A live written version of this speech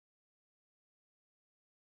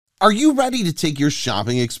Are you ready to take your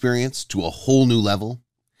shopping experience to a whole new level?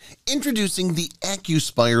 Introducing the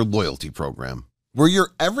AccuSpire Loyalty Program, where your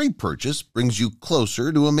every purchase brings you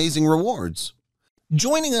closer to amazing rewards.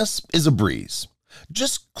 Joining us is a breeze.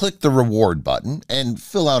 Just click the reward button and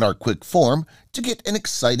fill out our quick form to get an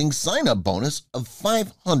exciting sign-up bonus of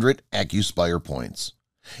 500 AccuSpire points.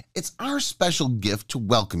 It's our special gift to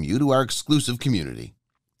welcome you to our exclusive community.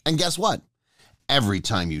 And guess what? Every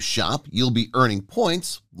time you shop, you'll be earning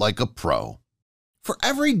points like a pro. For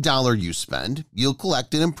every dollar you spend, you'll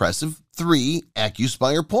collect an impressive 3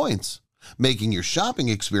 AccuSpire points, making your shopping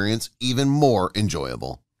experience even more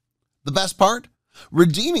enjoyable. The best part?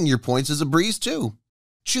 Redeeming your points is a breeze too.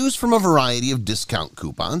 Choose from a variety of discount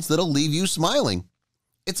coupons that'll leave you smiling.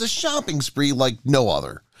 It's a shopping spree like no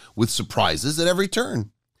other, with surprises at every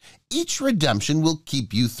turn. Each redemption will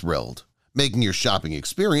keep you thrilled, making your shopping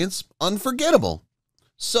experience unforgettable.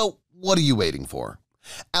 So what are you waiting for?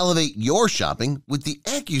 Elevate your shopping with the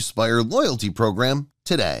AccuSpire Loyalty Program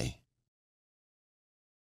today.